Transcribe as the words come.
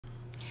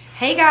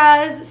Hey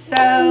guys,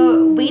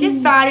 so we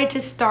decided to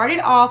start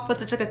it off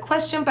with like a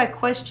question by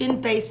question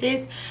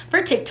basis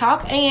for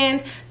TikTok,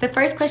 and the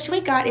first question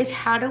we got is,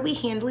 how do we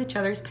handle each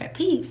other's pet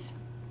peeves?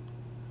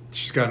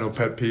 She's got no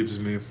pet peeves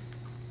in me.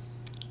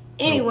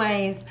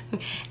 Anyways,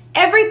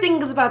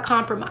 everything is about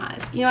compromise.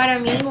 You know what I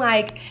mean?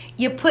 Like,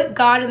 you put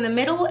God in the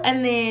middle,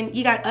 and then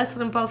you got us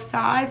on both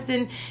sides,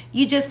 and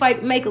you just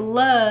like make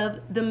love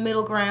the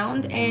middle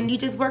ground, and you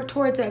just work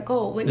towards that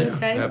goal, wouldn't you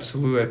say?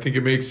 Absolutely. I think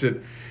it makes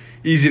it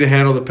easy to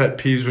handle the pet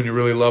peeves when you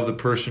really love the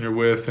person you're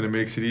with, and it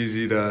makes it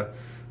easy to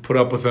put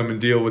up with them and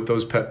deal with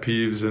those pet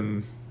peeves.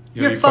 And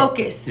your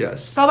focus.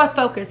 Yes. It's all about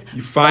focus.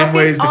 You find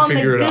ways to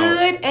figure it out. On the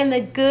good, and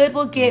the good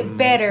will get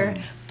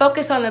better.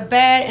 Focus on the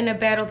bad, and the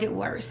bad will get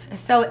worse.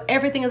 So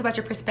everything is about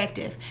your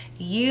perspective.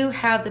 You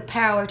have the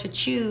power to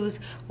choose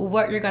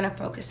what you're going to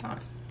focus on.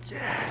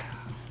 Yeah.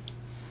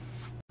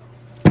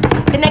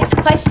 The next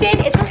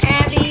question is from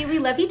Abby. We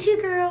love you too,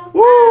 girl.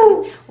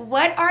 Woo!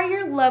 What are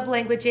your love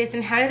languages,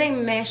 and how do they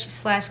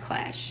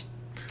mesh/clash?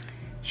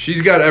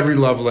 She's got every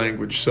love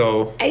language,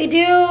 so I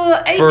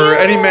do. For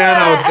any man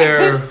out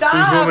there whose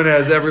Stop. woman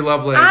has every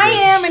love language. I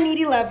am a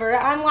needy lover.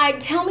 I'm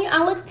like, tell me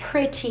I look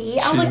pretty.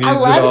 I'm like, I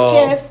needs it all.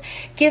 love gifts.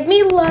 Give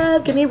me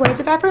love. Give me words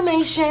of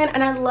affirmation.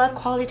 And I love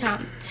quality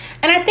time.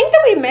 And I think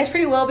that we mesh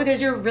pretty well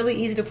because you're really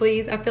easy to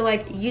please. I feel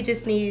like you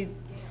just need...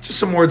 Just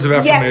some words of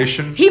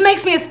affirmation. Yeah. He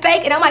makes me a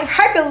steak, and I'm like,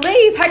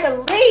 Hercules,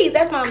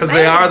 that's my man. Because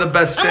they are the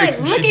best steaks.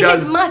 I'm like, look at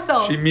his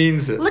muscles. She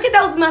means it. Look at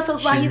those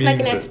muscles while he's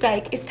making that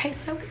steak. It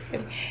tastes so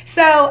good.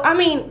 So, I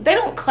mean, they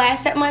don't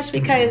clash that much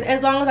because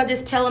as long as I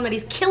just tell him that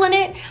he's killing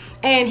it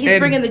and he's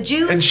bringing the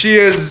juice. And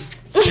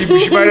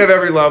she might have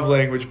every love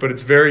language, but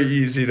it's very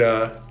easy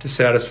to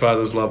satisfy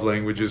those love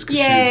languages because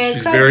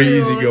she's very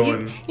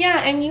easygoing.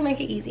 Yeah, and you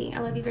make it easy. I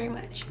love you very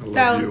much. I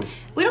love you.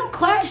 We don't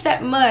clash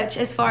that much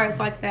as far as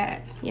like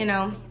that, you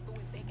know.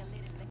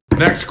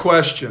 Next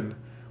question.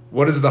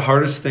 What is the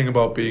hardest thing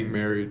about being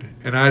married?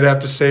 And I'd have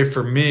to say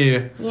for me...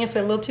 You answered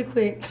a little too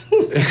quick.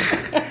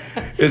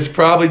 It's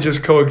probably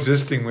just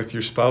coexisting with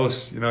your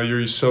spouse. You know,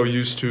 you're so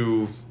used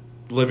to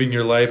living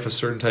your life a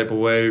certain type of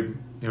way, you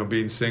know,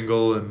 being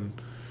single and,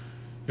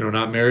 you know,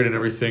 not married and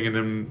everything. And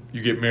then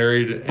you get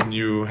married and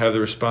you have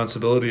the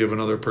responsibility of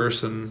another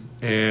person.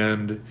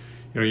 And,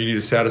 you know, you need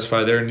to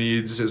satisfy their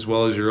needs as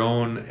well as your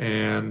own.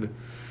 And...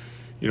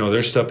 you know,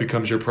 their stuff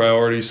becomes your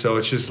priority. So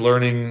it's just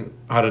learning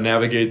how to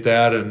navigate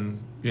that.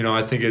 And, you know,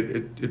 I think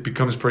it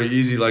becomes pretty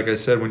easy, like I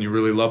said, when you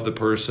really love the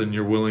person,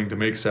 you're willing to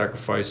make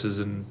sacrifices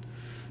and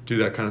do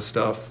that kind of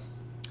stuff.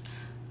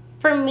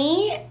 For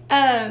me,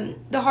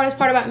 the hardest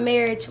part about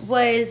marriage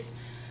was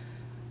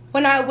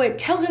when I would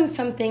tell him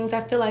some things.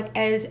 I feel like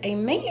as a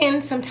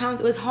man, sometimes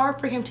it was hard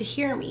for him to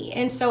hear me.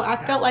 And so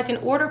I felt like in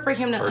order for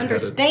him to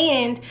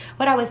understand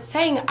what I was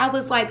saying, I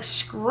was like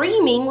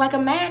screaming like a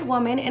mad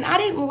woman. And I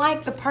didn't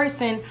like the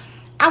person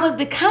I was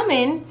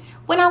becoming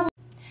when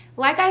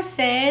like I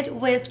said,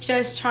 with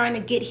just trying to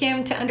get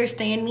him to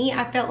understand me,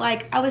 I felt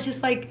like I was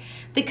just like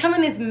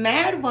becoming this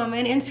mad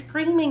woman and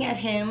screaming at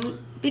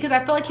him because I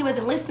felt like he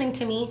wasn't listening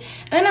to me.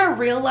 And then I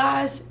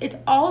realized it's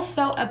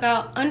also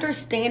about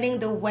understanding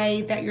the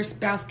way that your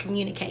spouse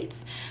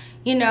communicates,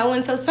 you know?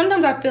 And so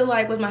sometimes I feel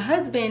like with my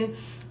husband,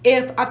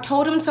 if I've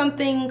told him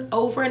something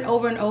over and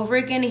over and over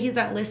again and he's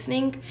not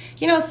listening,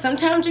 you know,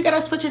 sometimes you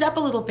gotta switch it up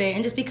a little bit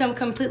and just become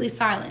completely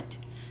silent.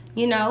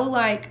 You know,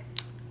 like,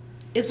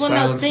 it's one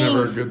of those things.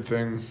 Silence never a good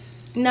thing.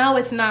 No,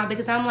 it's not,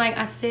 because I'm like,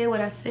 I said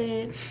what I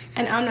said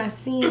and I'm not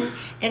seeing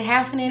it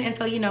happening. And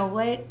so, you know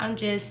what? I'm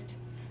just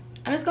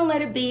gonna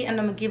let it be, and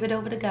I'm gonna give it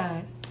over to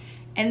God.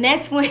 And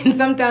that's when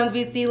sometimes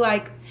we see,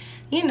 like,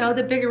 you know,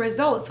 the bigger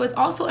results. So it's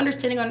also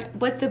understanding on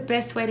what's the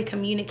best way to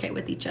communicate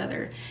with each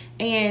other.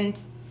 And,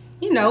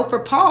 you know, for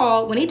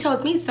Paul, when he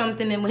tells me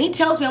something, and when he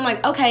tells me, I'm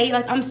like, okay,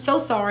 like, I'm so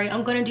sorry,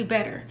 I'm gonna do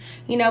better,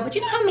 you know. But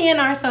you know how men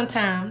are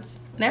sometimes.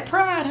 That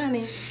pride,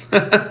 honey.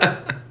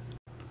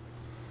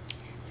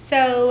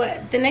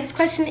 So the next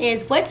question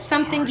is, what's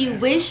something you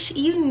wish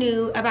you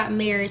knew about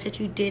marriage that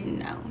you didn't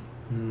know?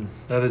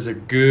 That is a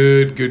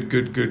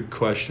good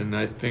question.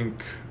 I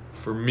think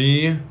for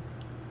me, and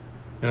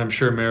I'm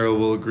sure Meryl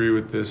will agree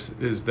with this,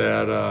 is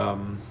that,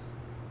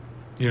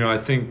 you know, I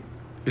think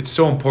it's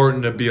so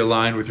important to be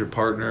aligned with your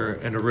partner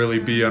and to really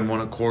be on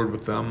one accord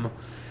with them.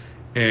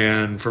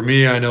 And for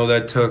me, I know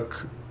that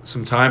took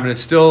some time, and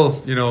it's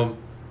still, you know,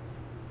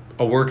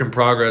 a work in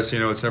progress. You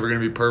know, it's never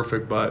going to be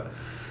perfect, but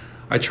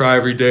I try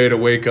every day to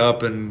wake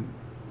up and,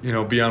 you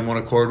know, be on one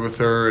accord with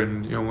her.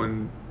 And, you know,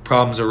 when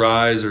problems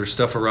arise or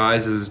stuff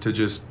arises, to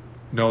just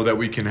know that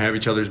we can have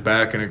each other's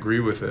back and agree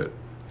with it.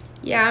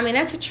 Yeah, I mean,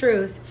 that's the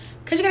truth.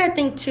 Because you got to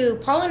think, too,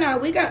 Paul and I,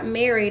 we got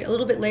married a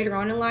little bit later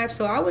on in life.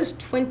 So I was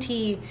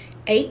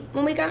 28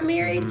 when we got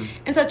married.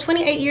 And so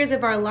 28 years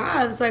of our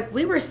lives, like,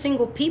 we were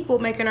single people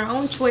making our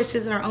own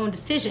choices and our own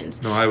decisions.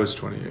 No, I was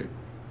 28.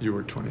 You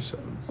were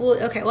 27.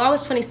 Well, okay. Well, I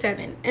was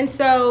 27. And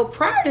so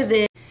prior to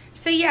this,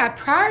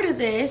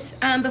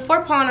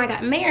 before Paul and I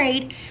got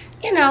married,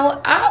 you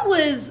know, I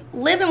was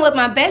living with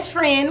my best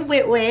friend,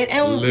 Wit,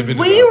 and Living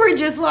we were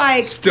just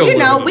like, Still you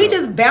know, living it we up.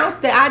 just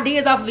bounced the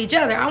ideas off of each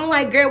other. I'm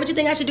like, girl, what you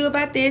think I should do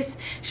about this?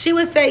 She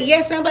would say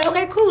yes, and I'm like,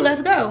 okay, cool,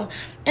 let's go.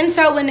 And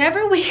so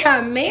whenever we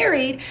got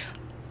married,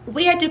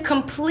 we had to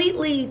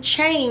completely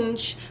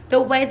change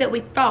the way that we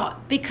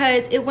thought,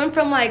 because it went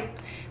from like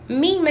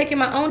me making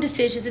my own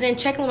decisions and then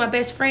checking with my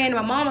best friend and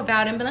my mom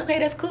about it and being like, okay,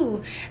 that's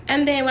cool.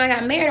 And then when I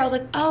got married, I was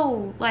like,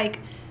 oh, like,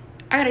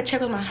 I gotta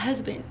check with my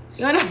husband.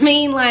 You know what I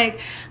mean? Like,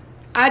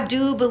 I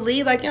do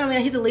believe, like, you know what I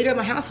mean? He's a leader of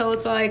my household.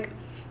 So, like,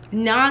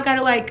 now I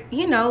gotta, like,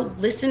 you know,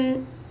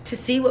 listen to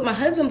see what my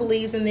husband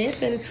believes in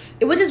this. And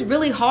it was just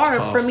really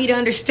hard for me to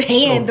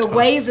understand the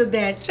waves of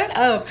that. Shut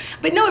up.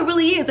 But no, it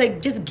really is.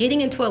 Like, just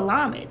getting into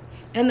alignment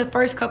in the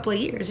first couple of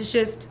years. It's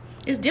just,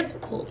 it's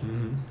difficult,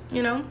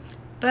 you know?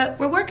 But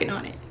we're working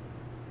on it.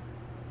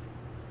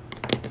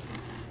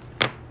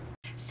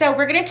 So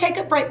we're going to take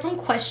a break from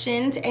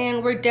questions,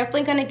 and we're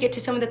definitely going to get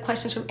to some of the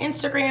questions from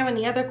Instagram and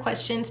the other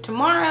questions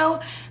tomorrow.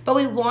 But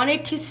we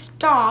wanted to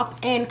stop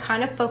and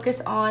kind of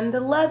focus on the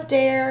love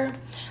dare.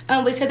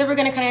 We said that we're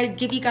going to kind of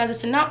give you guys a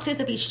synopsis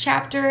of each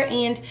chapter.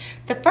 And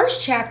the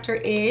first chapter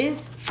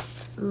is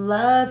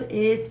love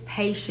is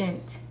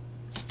patient.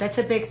 That's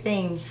a big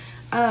thing.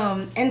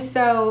 And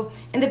so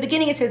in the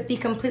beginning it says, be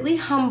completely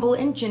humble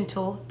and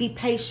gentle, be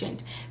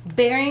patient,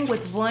 bearing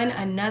with one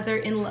another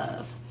in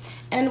love.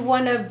 And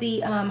one of the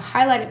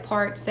highlighted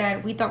parts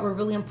that we thought were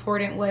really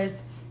important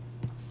was,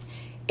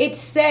 it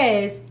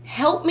says,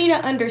 help me to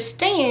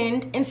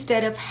understand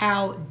instead of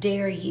how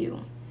dare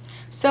you.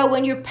 So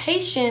when you're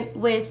patient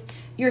with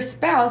your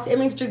spouse, it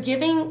means you're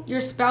giving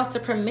your spouse the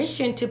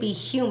permission to be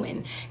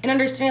human and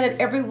understand that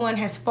everyone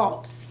has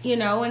faults, you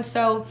know? And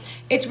so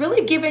it's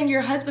really giving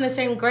your husband the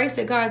same grace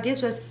that God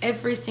gives us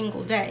every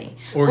single day.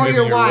 Or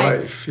your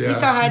wife. Yeah. You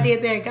saw how I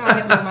did that? God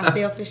help me with my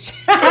selfish.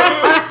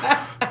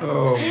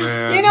 Oh,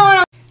 man. You know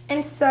what?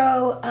 And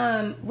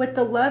so with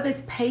the love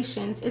is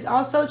patience, it's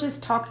also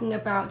just talking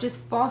about just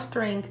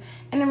fostering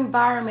an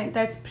environment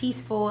that's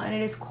peaceful and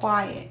it is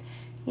quiet,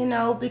 you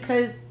know,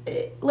 because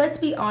let's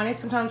be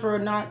honest, sometimes we're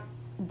not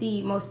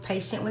the most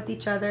patient with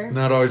each other.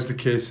 Not always the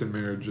case in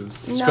marriages.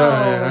 No.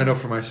 I know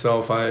for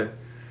myself, I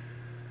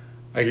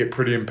get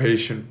pretty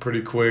impatient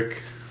pretty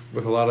quick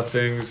with a lot of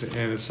things,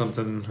 and it's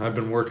something I've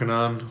been working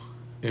on,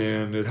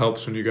 and it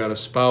helps when you got a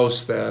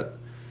spouse that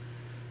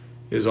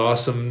is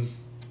awesome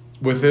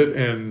with it.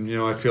 And you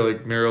know, I feel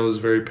like Meryl is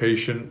very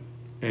patient,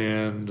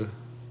 and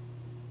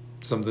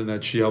something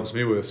that she helps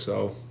me with.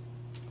 So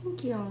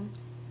thank you.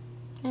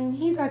 And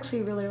he's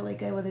actually really, really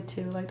good with it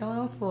too. Like,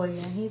 don't fool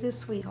you. He's a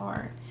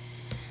sweetheart.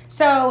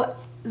 So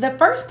the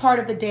first part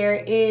of the dare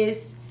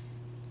is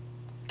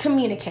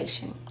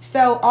communication.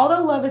 So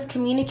although love is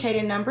communicated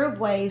in a number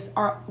of ways,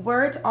 our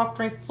words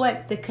often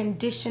reflect the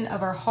condition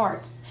of our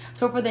hearts.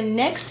 So for the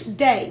next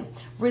day,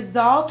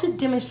 resolve to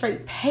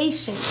demonstrate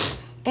patience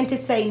and to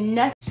say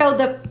nothing. So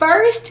the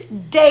first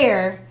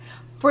dare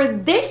for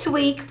this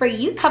week for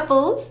you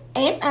couples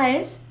and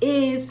us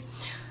is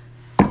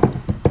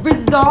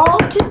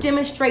resolve to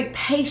demonstrate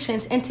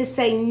patience and to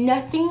say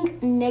nothing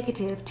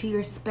negative to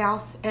your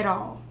spouse at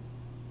all.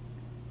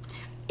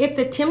 If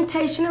the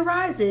temptation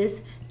arises,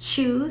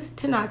 choose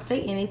to not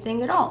say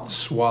anything at all.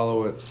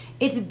 swallow it.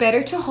 It's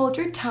better to hold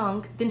your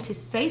tongue than to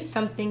say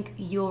something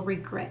you'll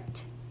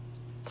regret.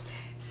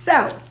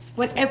 So,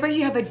 whenever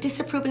you have a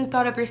disapproving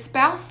thought of your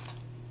spouse,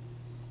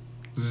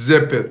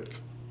 zip it.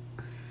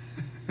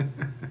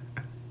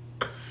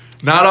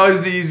 Not always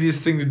the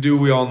easiest thing to do,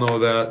 we all know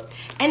that.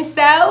 And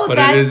so But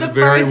that's it is the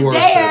very first worth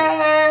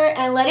dare.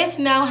 And let us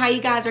know how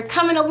you guys are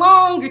coming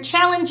along, your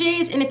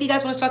challenges, and if you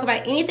guys want to talk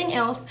about anything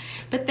else.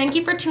 But thank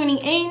you for tuning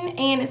in,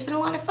 and it's been a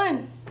lot of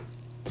fun.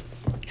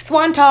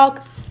 Swan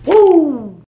Talk. Woo!